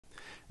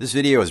This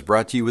video is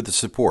brought to you with the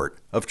support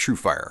of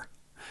TrueFire.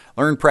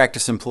 Learn,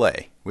 practice, and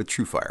play with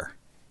TrueFire.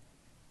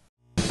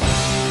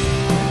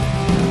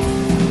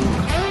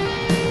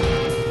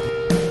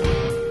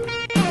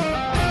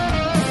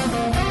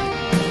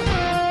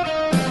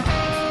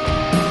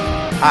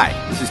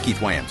 Hi, this is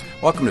Keith Williams.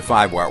 Welcome to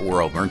 5 Watt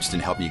World, where I'm interested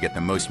in helping you get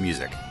the most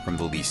music from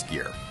the least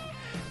gear.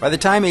 By the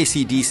time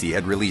AC/DC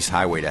had released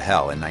Highway to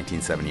Hell in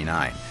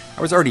 1979,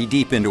 I was already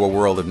deep into a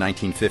world of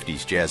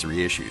 1950s jazz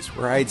reissues,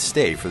 where I'd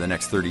stay for the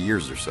next 30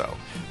 years or so,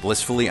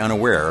 blissfully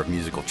unaware of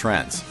musical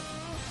trends.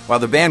 While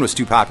the band was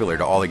too popular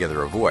to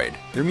altogether avoid,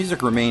 their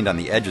music remained on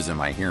the edges of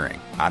my hearing,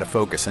 out of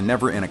focus, and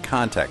never in a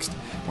context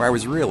where I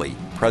was really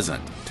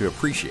present to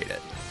appreciate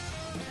it.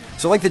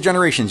 So like the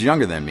generations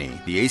younger than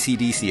me, the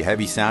AC/DC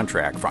heavy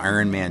soundtrack for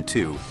Iron Man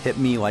 2 hit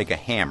me like a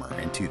hammer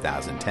in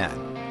 2010.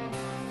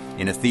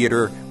 In a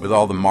theater with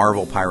all the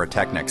Marvel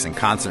pyrotechnics and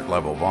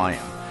concert-level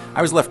volume,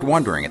 I was left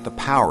wondering at the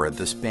power of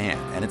this band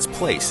and its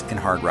place in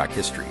hard rock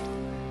history.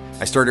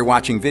 I started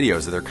watching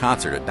videos of their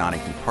concert at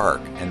Donington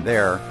Park, and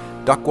there,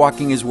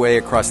 duck-walking his way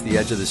across the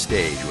edge of the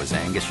stage was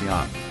Angus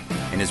Young,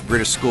 in his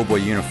British schoolboy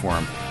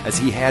uniform as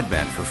he had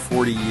been for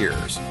 40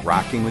 years,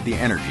 rocking with the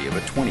energy of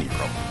a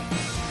 20-year-old.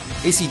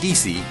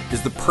 AC/DC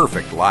is the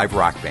perfect live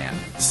rock band,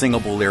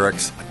 singable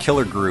lyrics, a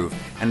killer groove,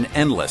 and an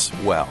endless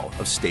well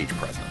of stage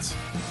presence.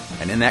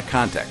 And in that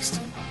context,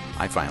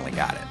 I finally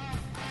got it.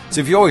 So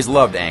if you always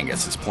loved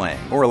Angus's playing,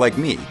 or like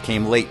me,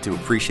 came late to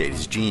appreciate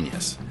his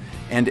genius,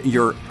 and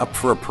you're up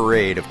for a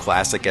parade of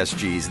classic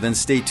SGs, then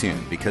stay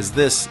tuned, because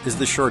this is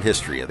the short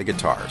history of the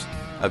guitars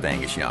of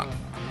Angus Young.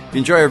 If you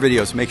enjoy our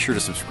videos, make sure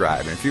to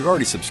subscribe, and if you've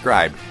already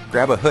subscribed,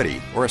 grab a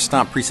hoodie or a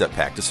Stomp preset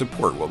pack to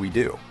support what we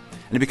do.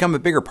 And to become a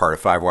bigger part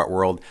of 5 Watt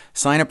World,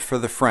 sign up for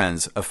the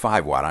Friends of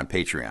 5 Watt on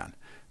Patreon.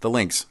 The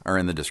links are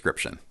in the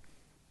description.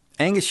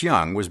 Angus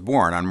Young was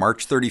born on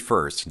March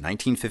 31st,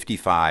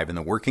 1955 in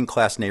the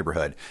working-class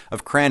neighborhood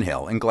of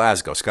Cranhill in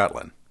Glasgow,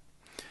 Scotland.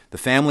 The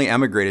family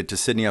emigrated to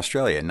Sydney,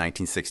 Australia in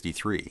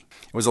 1963.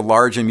 It was a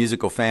large and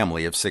musical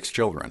family of 6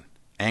 children.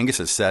 Angus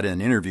has said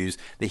in interviews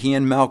that he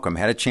and Malcolm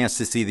had a chance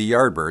to see the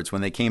Yardbirds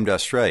when they came to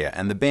Australia,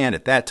 and the band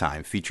at that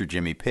time featured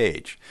Jimmy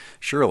Page.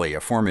 Surely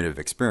a formative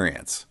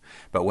experience.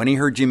 But when he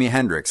heard Jimi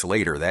Hendrix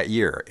later that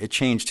year, it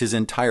changed his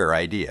entire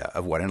idea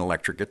of what an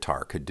electric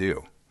guitar could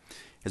do.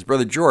 His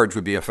brother George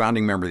would be a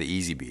founding member of the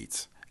Easy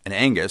Beats, and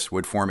Angus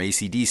would form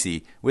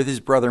AC/DC with his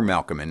brother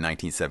Malcolm in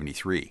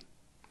 1973.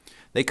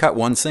 They cut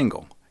one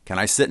single, Can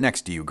I Sit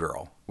Next to You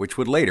Girl, which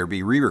would later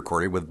be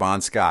re-recorded with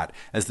Bon Scott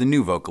as the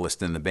new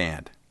vocalist in the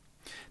band.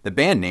 The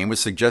band name was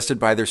suggested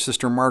by their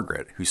sister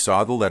Margaret, who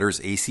saw the letters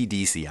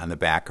AC/DC on the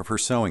back of her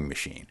sewing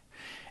machine.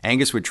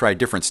 Angus would try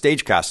different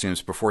stage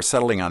costumes before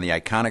settling on the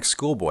iconic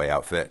schoolboy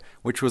outfit,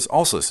 which was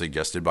also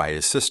suggested by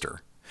his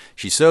sister.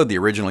 She sewed the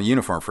original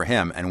uniform for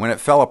him, and when it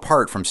fell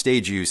apart from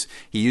stage use,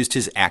 he used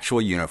his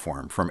actual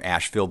uniform from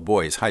Ashfield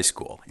Boys High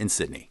School in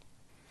Sydney.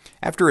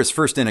 After his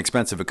first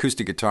inexpensive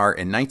acoustic guitar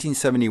in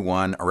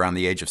 1971, around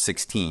the age of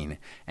 16,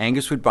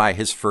 Angus would buy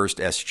his first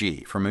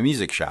SG from a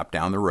music shop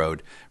down the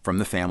road from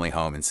the family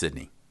home in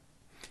Sydney.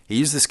 He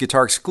used this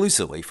guitar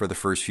exclusively for the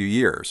first few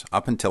years,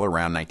 up until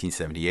around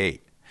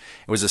 1978.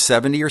 It was a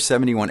 70 or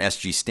 71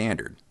 SG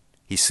standard.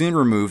 He soon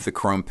removed the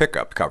chrome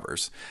pickup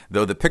covers,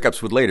 though the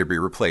pickups would later be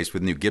replaced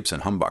with new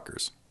Gibson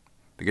humbuckers.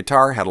 The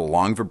guitar had a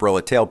long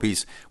Vibrilla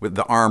tailpiece with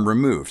the arm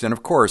removed, and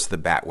of course the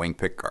Batwing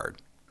pickguard.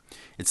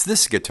 It's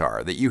this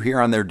guitar that you hear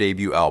on their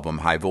debut album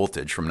High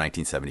Voltage from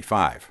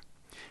 1975.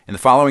 In the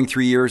following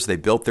 3 years, they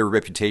built their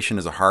reputation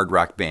as a hard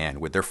rock band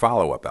with their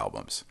follow-up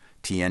albums,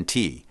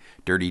 TNT,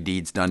 Dirty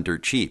Deeds Done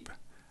Dirt Cheap,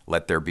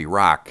 Let There Be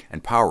Rock,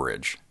 and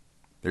Powerage.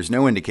 There's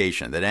no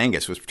indication that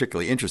Angus was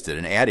particularly interested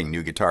in adding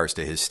new guitars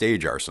to his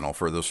stage arsenal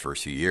for those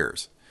first few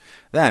years.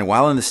 Then,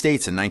 while in the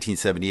States in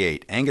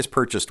 1978, Angus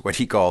purchased what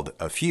he called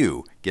a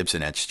few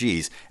Gibson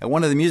SGs at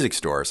one of the music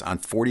stores on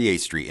 48th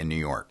Street in New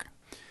York.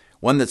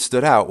 One that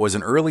stood out was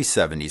an early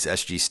 70s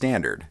SG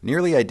Standard,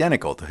 nearly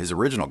identical to his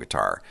original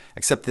guitar,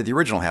 except that the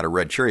original had a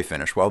red cherry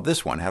finish while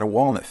this one had a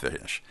walnut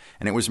finish,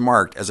 and it was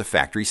marked as a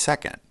factory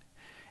second.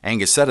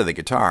 Angus said of the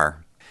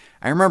guitar,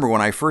 I remember when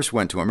I first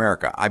went to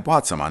America, I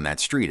bought some on that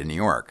street in New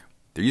York.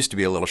 There used to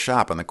be a little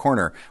shop on the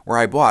corner where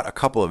I bought a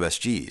couple of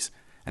SGs,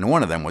 and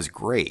one of them was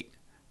great.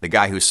 The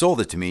guy who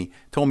sold it to me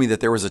told me that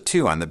there was a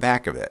 2 on the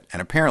back of it,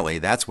 and apparently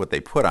that's what they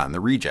put on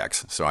the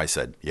rejects, so I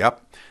said,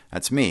 yep,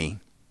 that's me.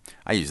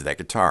 I used that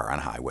guitar on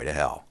Highway to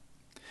Hell.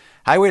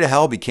 Highway to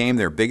Hell became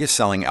their biggest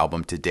selling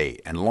album to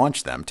date and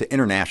launched them to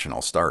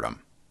international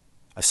stardom.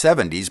 A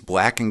 70s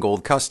black and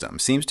gold custom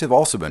seems to have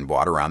also been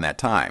bought around that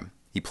time.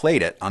 He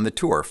played it on the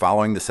tour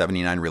following the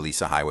 79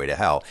 release of Highway to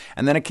Hell,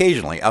 and then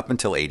occasionally up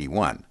until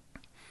 81.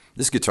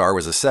 This guitar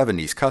was a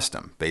 70s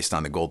custom, based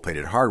on the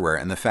gold-plated hardware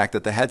and the fact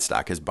that the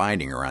headstock has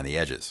binding around the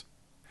edges.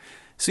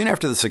 Soon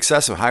after the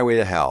success of Highway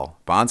to Hell,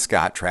 Bon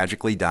Scott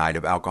tragically died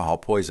of alcohol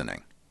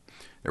poisoning.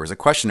 There was a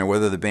question of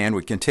whether the band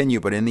would continue,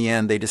 but in the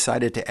end they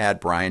decided to add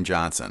Brian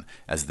Johnson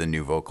as the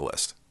new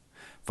vocalist.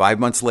 5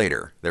 months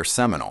later, their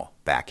seminal,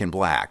 Back in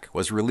Black,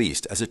 was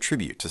released as a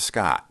tribute to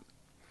Scott.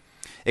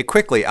 It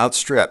quickly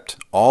outstripped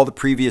all the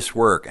previous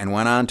work and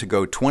went on to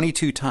go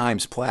 22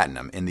 times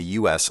platinum in the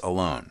US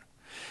alone.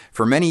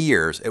 For many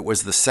years, it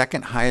was the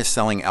second highest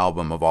selling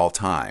album of all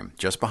time,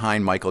 just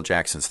behind Michael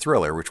Jackson's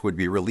Thriller, which would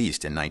be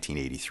released in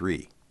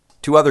 1983.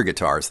 Two other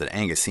guitars that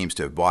Angus seems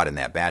to have bought in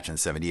that batch in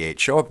 '78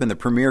 show up in the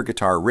Premier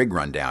Guitar Rig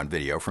Rundown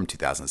video from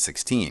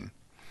 2016.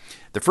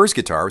 The first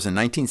guitar was a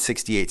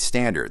 1968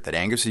 Standard that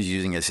Angus was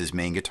using as his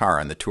main guitar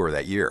on the tour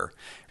that year,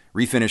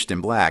 refinished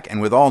in black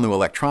and with all new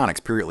electronics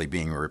periodically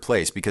being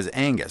replaced because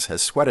Angus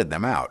has sweated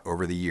them out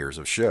over the years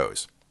of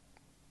shows.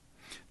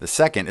 The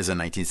second is a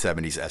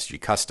 1970s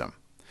SG Custom.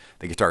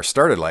 The guitar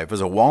started life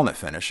as a walnut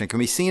finish and can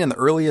be seen in the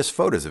earliest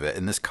photos of it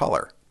in this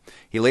color.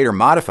 He later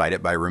modified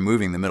it by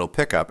removing the middle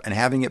pickup and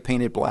having it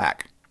painted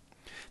black.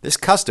 This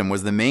Custom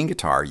was the main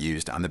guitar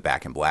used on the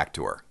Back in Black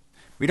tour.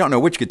 We don't know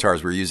which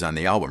guitars were used on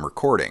the album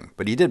recording,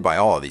 but he did buy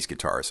all of these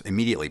guitars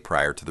immediately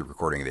prior to the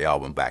recording of the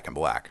album Back in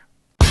Black.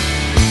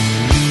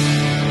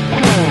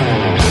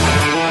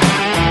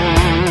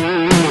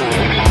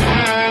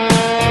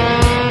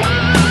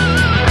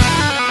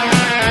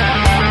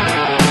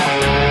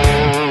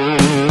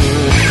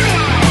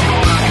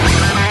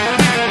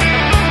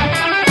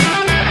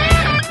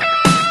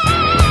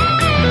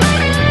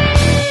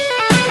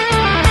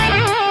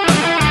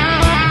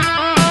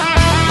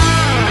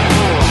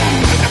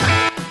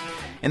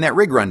 In that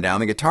rig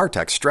rundown, the guitar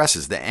tech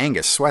stresses that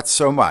Angus sweats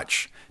so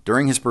much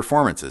during his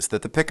performances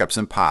that the pickups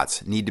and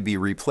pots need to be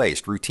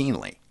replaced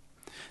routinely.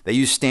 They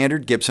use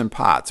standard Gibson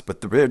pots, but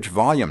the bridge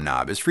volume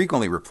knob is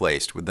frequently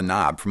replaced with the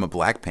knob from a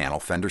black panel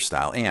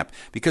Fender-style amp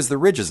because the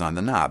ridges on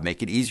the knob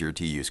make it easier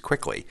to use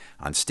quickly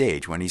on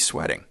stage when he's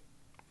sweating.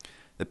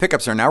 The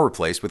pickups are now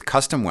replaced with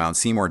custom-wound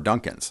Seymour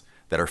Duncans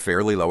that are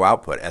fairly low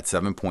output at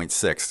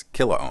 7.6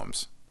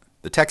 kiloohms.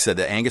 The tech said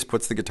that Angus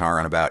puts the guitar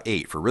on about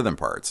 8 for rhythm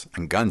parts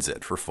and guns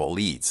it for full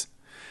leads.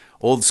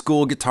 Old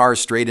school guitars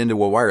straight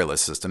into a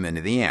wireless system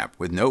into the amp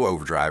with no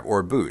overdrive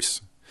or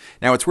boost.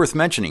 Now it's worth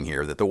mentioning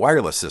here that the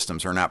wireless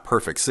systems are not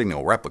perfect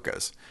signal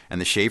replicas,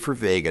 and the Schaefer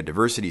Vega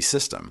diversity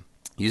system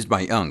used by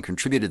Young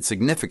contributed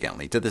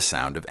significantly to the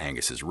sound of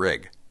Angus's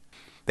rig.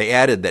 They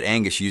added that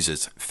Angus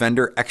uses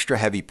Fender extra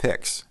heavy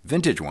picks,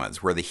 vintage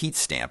ones where the heat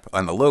stamp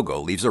on the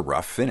logo leaves a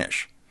rough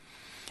finish.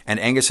 And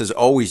Angus has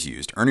always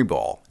used Ernie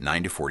Ball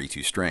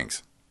 9-42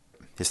 strings.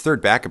 His third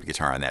backup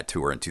guitar on that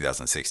tour in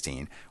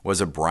 2016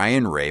 was a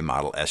Brian Ray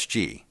Model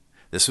SG.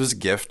 This was a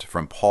gift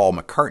from Paul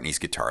McCartney's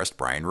guitarist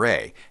Brian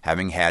Ray,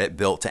 having had it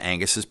built to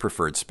Angus's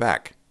preferred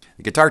spec.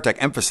 The guitar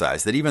tech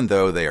emphasized that even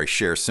though they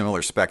share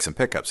similar specs and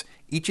pickups,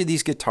 each of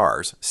these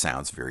guitars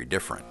sounds very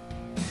different.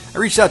 I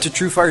reached out to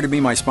TrueFire to be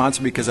my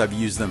sponsor because I've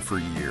used them for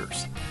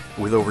years.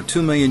 With over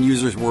 2 million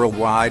users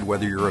worldwide,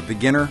 whether you're a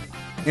beginner,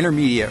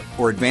 intermediate,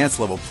 or advanced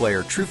level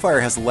player,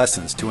 TrueFire has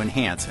lessons to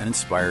enhance and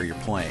inspire your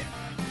playing.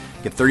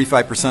 Get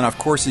 35% off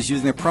courses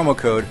using the promo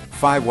code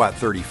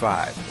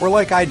 5watt35. Or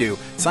like I do,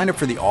 sign up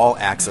for the All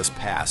Access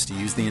Pass to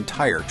use the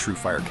entire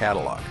TrueFire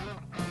catalog.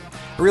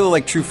 I really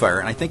like TrueFire,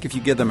 and I think if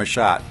you give them a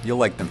shot, you'll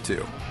like them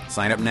too.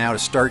 Sign up now to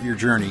start your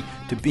journey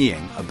to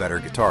being a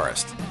better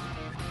guitarist.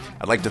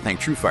 I'd like to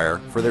thank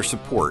TrueFire for their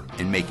support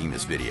in making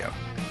this video.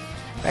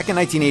 Back in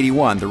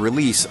 1981, the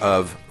release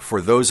of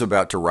For Those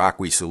About to Rock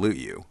We Salute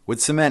You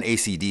would cement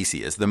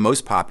AC/DC as the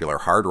most popular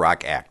hard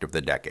rock act of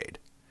the decade.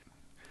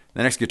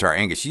 The next guitar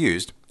Angus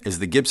used is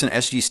the Gibson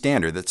SG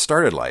Standard that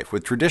started life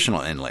with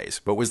traditional inlays,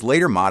 but was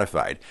later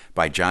modified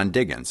by John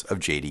Diggins of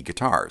JD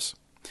Guitars.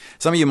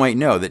 Some of you might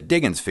know that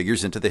Diggins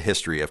figures into the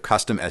history of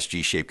custom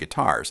SG-shaped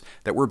guitars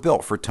that were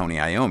built for Tony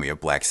Iommi of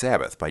Black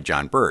Sabbath by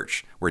John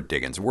Birch, where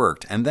Diggins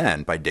worked, and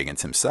then by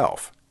Diggins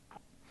himself.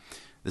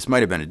 This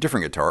might have been a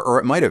different guitar, or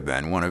it might have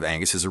been one of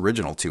Angus's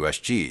original two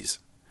SGs.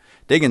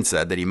 Diggins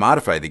said that he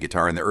modified the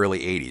guitar in the early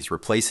 80s,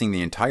 replacing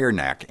the entire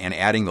neck and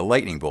adding the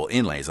lightning bolt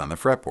inlays on the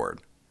fretboard.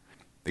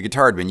 The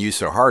guitar had been used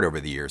so hard over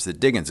the years that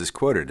Diggins is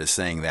quoted as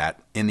saying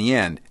that, in the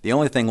end, the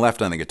only thing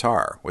left on the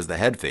guitar was the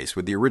headface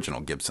with the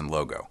original Gibson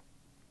logo.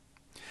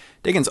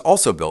 Diggins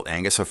also built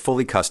Angus a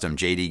fully custom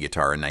JD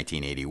guitar in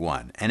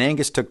 1981, and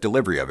Angus took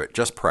delivery of it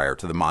just prior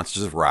to the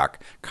Monsters of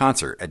Rock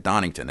concert at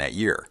Donington that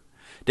year.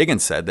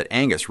 Diggins said that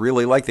Angus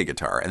really liked the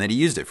guitar and that he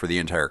used it for the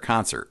entire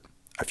concert.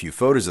 A few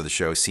photos of the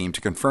show seem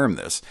to confirm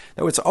this,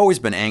 though it's always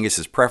been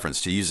Angus's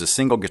preference to use a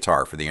single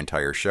guitar for the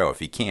entire show if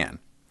he can.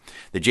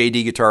 The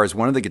JD guitar is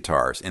one of the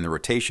guitars in the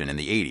rotation in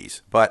the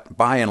 80s, but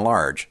by and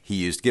large, he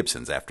used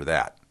Gibsons after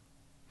that.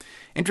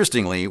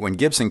 Interestingly, when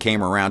Gibson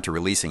came around to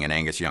releasing an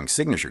Angus Young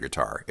signature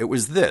guitar, it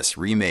was this,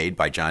 remade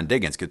by John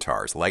Diggins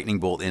guitars, lightning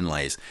bolt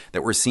inlays,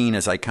 that were seen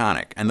as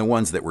iconic, and the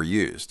ones that were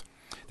used.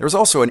 There was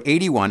also an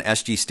 81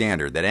 SG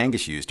Standard that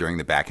Angus used during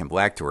the Back in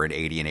Black tour in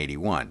 80 and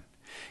 81.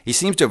 He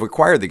seems to have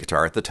acquired the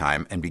guitar at the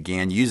time and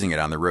began using it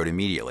on the road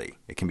immediately.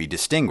 It can be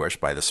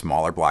distinguished by the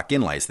smaller block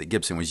inlays that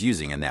Gibson was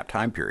using in that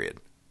time period.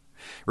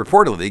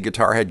 Reportedly, the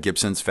guitar had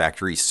Gibson's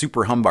factory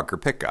Super Humbucker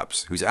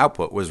pickups, whose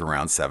output was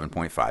around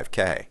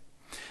 7.5K.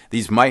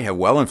 These might have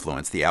well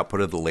influenced the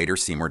output of the later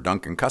Seymour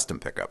Duncan custom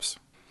pickups.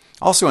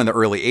 Also in the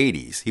early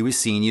 80s, he was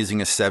seen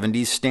using a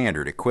 70s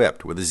Standard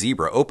equipped with a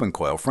Zebra open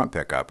coil front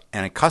pickup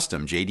and a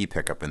custom JD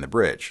pickup in the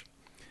bridge.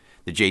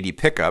 The JD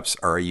pickups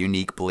are a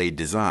unique blade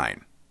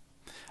design.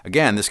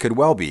 Again, this could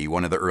well be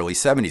one of the early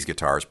 70s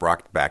guitars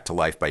brought back to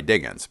life by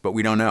Diggins, but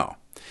we don't know.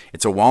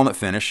 It's a walnut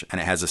finish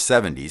and it has a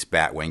 70s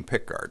batwing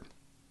pickguard.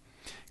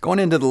 Going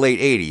into the late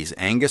 80s,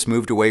 Angus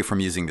moved away from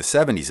using the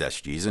 70s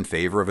SGs in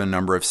favor of a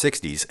number of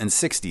 60s and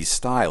 60s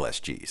style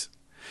SGs.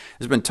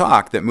 There's been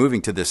talk that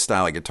moving to this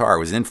style of guitar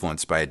was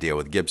influenced by a deal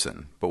with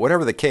Gibson, but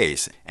whatever the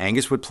case,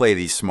 Angus would play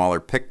these smaller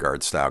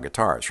pickguard style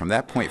guitars from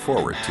that point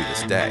forward to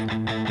this day.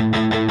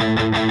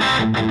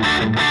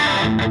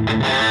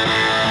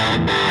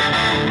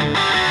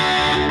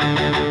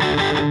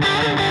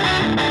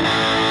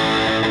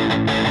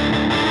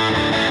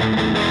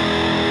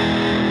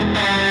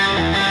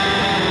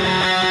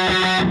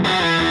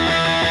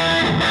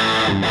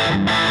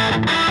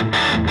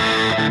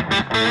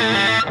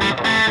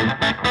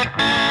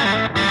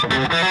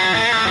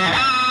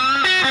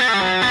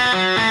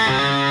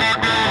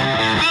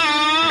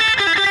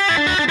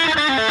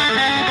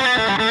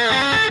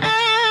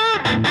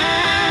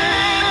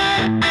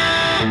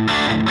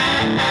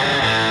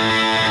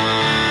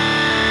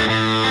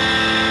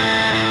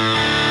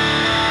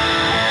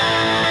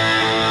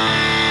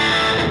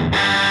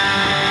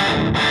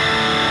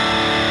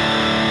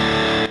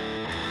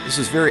 This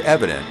was very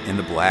evident in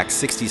the black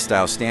 60s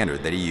style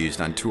Standard that he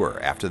used on tour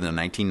after the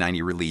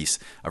 1990 release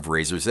of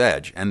Razor's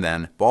Edge and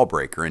then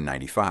Ballbreaker in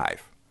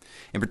 95.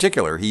 In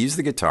particular, he used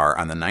the guitar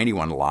on the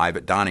 91 Live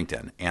at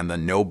Donington and the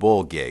No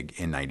Bull gig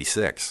in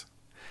 96.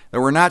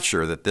 Though we're not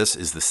sure that this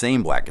is the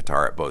same black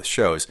guitar at both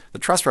shows, the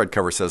truss rod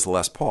cover says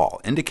Les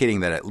Paul, indicating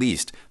that at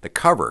least the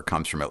cover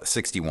comes from a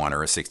 61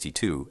 or a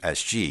 62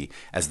 SG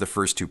as the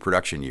first two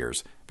production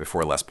years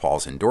before Les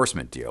Paul's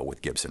endorsement deal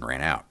with Gibson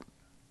ran out.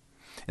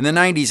 In the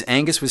 90s,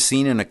 Angus was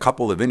seen in a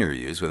couple of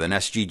interviews with an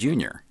SG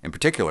Junior. In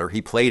particular,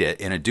 he played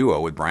it in a duo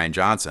with Brian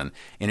Johnson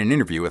in an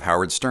interview with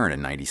Howard Stern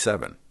in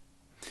 97.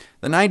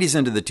 The 90s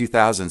into the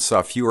 2000s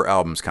saw fewer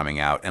albums coming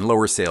out and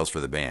lower sales for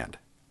the band.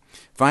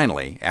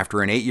 Finally,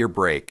 after an 8-year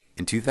break,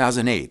 in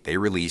 2008 they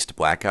released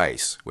Black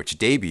Ice, which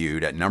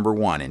debuted at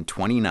 #1 in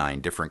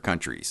 29 different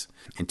countries.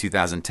 In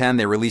 2010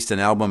 they released an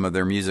album of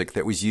their music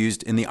that was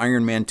used in the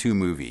Iron Man 2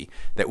 movie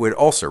that would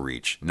also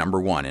reach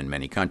 #1 in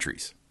many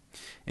countries.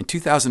 In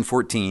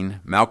 2014,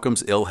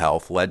 Malcolm's ill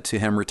health led to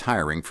him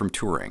retiring from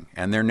touring,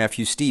 and their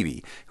nephew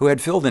Stevie, who had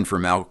filled in for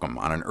Malcolm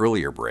on an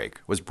earlier break,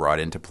 was brought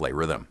in to play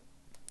rhythm.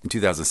 In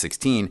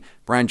 2016,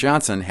 Brian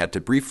Johnson had to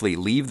briefly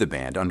leave the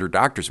band under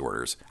doctor's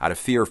orders out of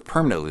fear of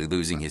permanently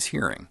losing his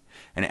hearing,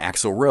 and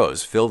Axl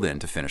Rose filled in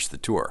to finish the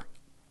tour.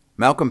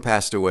 Malcolm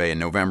passed away in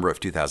November of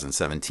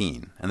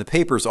 2017, and the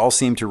papers all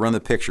seemed to run the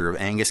picture of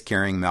Angus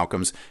carrying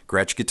Malcolm's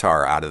Gretsch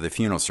guitar out of the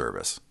funeral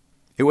service.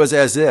 It was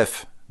as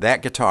if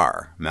that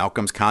guitar,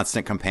 Malcolm's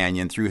constant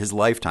companion through his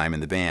lifetime in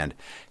the band,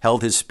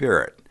 held his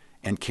spirit,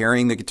 and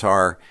carrying the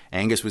guitar,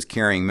 Angus was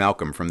carrying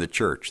Malcolm from the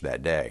church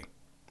that day.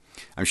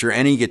 I'm sure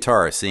any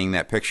guitarist seeing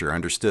that picture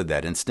understood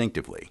that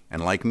instinctively,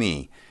 and like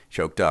me,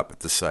 choked up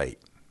at the sight.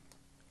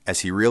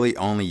 As he really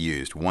only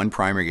used one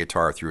primary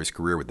guitar through his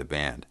career with the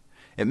band,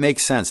 it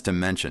makes sense to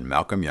mention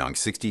Malcolm Young's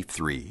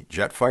 '63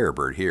 Jet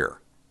Firebird here.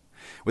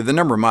 With the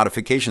number of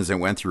modifications it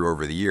went through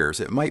over the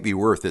years, it might be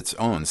worth its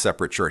own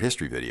separate short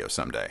history video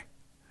someday.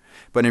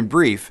 But in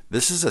brief,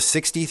 this is a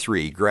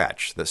 '63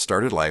 Gretsch that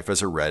started life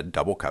as a red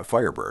double-cut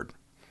Firebird.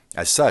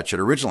 As such,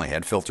 it originally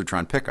had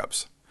Filtertron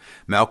pickups.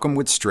 Malcolm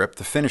would strip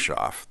the finish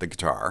off the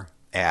guitar,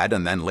 add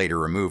and then later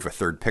remove a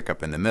third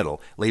pickup in the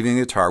middle, leaving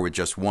the guitar with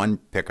just one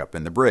pickup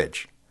in the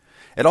bridge.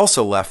 It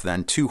also left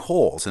then two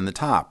holes in the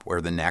top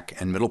where the neck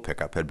and middle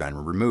pickup had been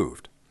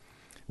removed.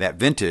 That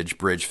vintage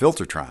bridge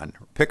Filtertron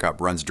pickup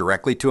runs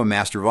directly to a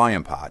master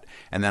volume pot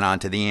and then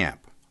onto the amp.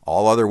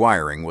 All other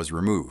wiring was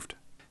removed.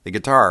 The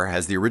guitar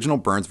has the original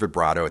Burns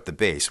vibrato at the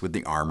base with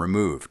the arm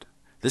removed.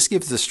 This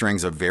gives the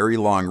strings a very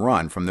long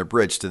run from the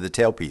bridge to the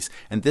tailpiece,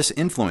 and this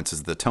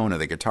influences the tone of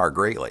the guitar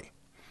greatly.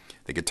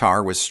 The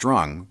guitar was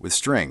strung with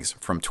strings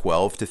from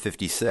 12 to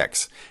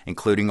 56,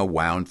 including a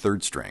wound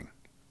third string.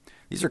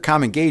 These are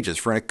common gauges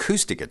for an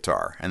acoustic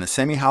guitar, and the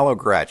semi-hollow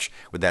Gretsch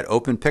with that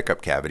open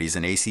pickup cavities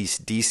and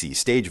AC/DC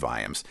stage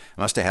volumes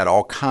must have had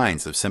all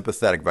kinds of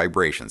sympathetic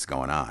vibrations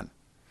going on.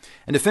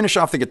 And to finish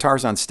off the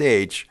guitars on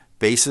stage,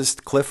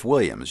 bassist Cliff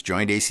Williams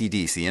joined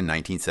AC/DC in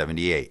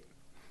 1978.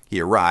 He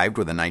arrived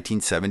with a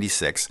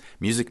 1976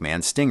 Music Man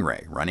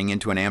Stingray running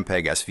into an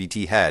Ampeg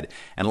SVT head,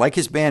 and like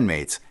his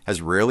bandmates,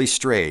 has rarely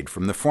strayed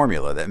from the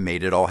formula that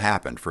made it all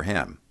happen for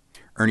him.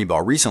 Ernie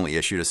Ball recently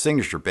issued a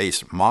signature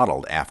bass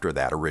modeled after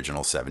that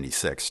original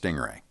 '76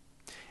 Stingray.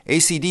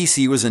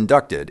 AC/DC was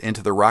inducted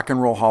into the Rock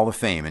and Roll Hall of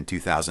Fame in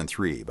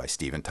 2003 by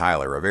Steven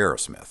Tyler of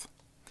Aerosmith.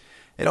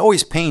 It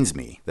always pains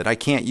me that I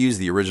can't use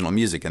the original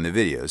music in the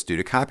videos due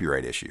to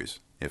copyright issues.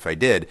 If I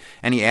did,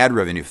 any ad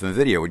revenue from the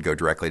video would go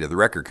directly to the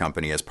record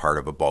company as part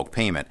of a bulk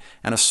payment,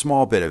 and a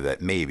small bit of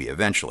it maybe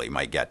eventually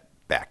might get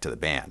back to the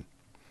band.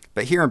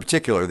 But here in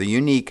particular, the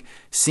unique,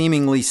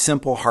 seemingly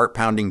simple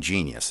heart-pounding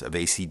genius of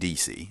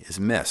AC/DC is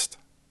missed.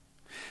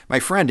 My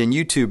friend and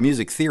YouTube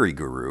music theory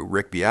guru,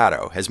 Rick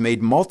Beato, has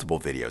made multiple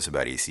videos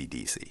about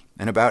AC/DC,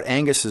 and about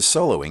Angus's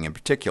soloing in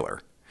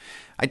particular.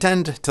 I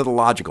tend to the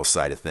logical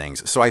side of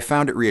things, so I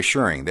found it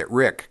reassuring that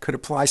Rick could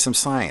apply some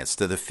science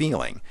to the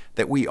feeling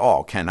that we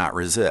all cannot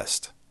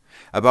resist.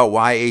 About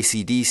why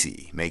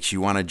AC/DC makes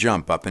you want to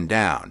jump up and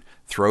down,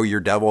 throw your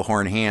devil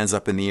horn hands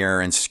up in the air,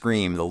 and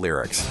scream the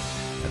lyrics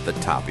at the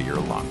top of your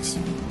lungs.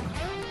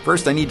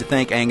 First, I need to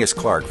thank Angus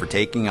Clark for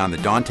taking on the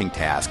daunting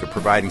task of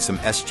providing some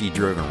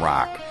SG-driven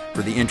rock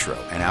for the intro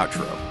and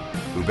outro.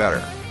 Who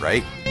better,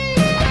 right?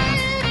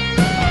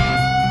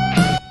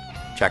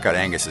 Check out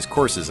Angus's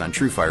courses on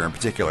TrueFire, in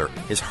particular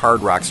his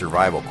Hard Rock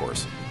Survival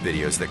course,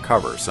 videos that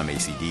cover some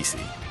AC/DC.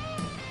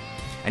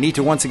 I need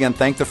to once again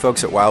thank the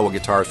folks at Wildwood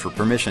Guitars for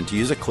permission to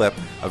use a clip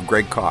of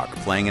Greg Koch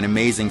playing an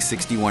amazing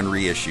 61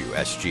 reissue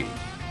SG.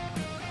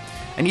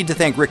 I need to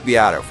thank Rick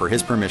Beato for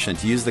his permission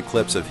to use the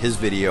clips of his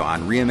video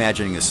on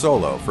reimagining the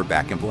solo for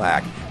Back in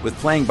Black with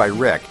playing by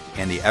Rick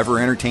and the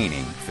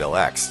ever-entertaining Phil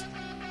X.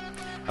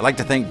 I'd like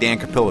to thank Dan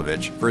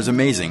Kapilovich for his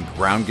amazing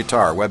Round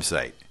Guitar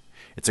website.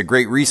 It's a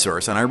great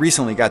resource, and I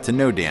recently got to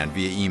know Dan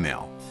via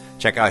email.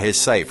 Check out his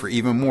site for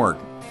even more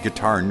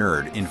guitar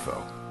nerd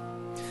info.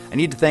 I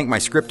need to thank my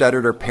script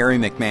editor, Perry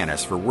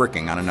McManus, for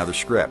working on another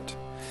script.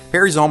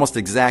 Perry's almost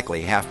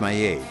exactly half my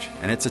age,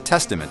 and it's a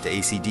testament to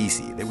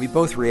AC/DC that we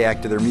both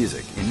react to their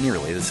music in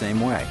nearly the same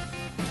way.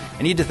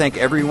 I need to thank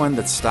everyone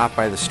that stopped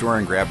by the store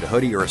and grabbed a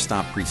hoodie or a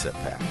Stomp preset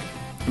pack.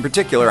 In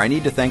particular, I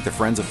need to thank the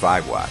friends of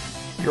 5W.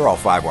 You're all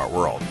 5W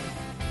world.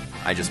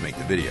 I just make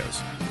the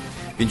videos.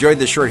 If you enjoyed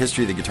this short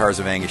history of the guitars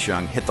of Angus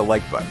Young, hit the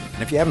like button.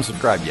 And if you haven't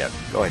subscribed yet,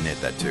 go ahead and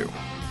hit that too.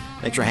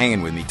 Thanks for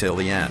hanging with me till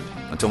the end.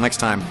 Until next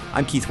time,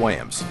 I'm Keith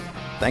Williams.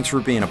 Thanks for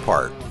being a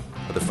part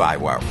of the 5W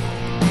world.